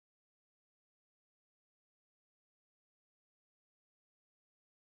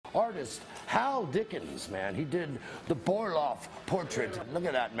artist Hal Dickens, man. He did the Borloff portrait. Look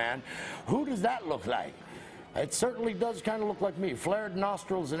at that, man. Who does that look like? It certainly does kind of look like me, flared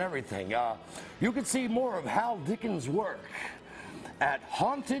nostrils and everything. You can see more of Hal Dickens' work at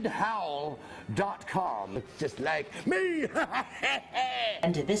hauntedhowl.com. It's just like me.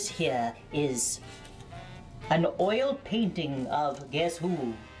 And this here is an oil painting of guess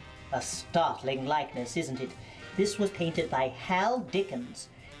who? A startling likeness, isn't it? This was painted by Hal Dickens.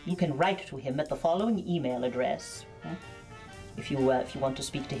 You can write to him at the following email address if you want to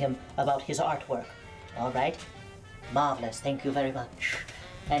speak to him about his artwork. All right? Marvelous. Thank you very much.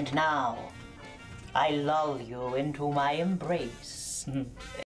 And now, I lull you into my embrace.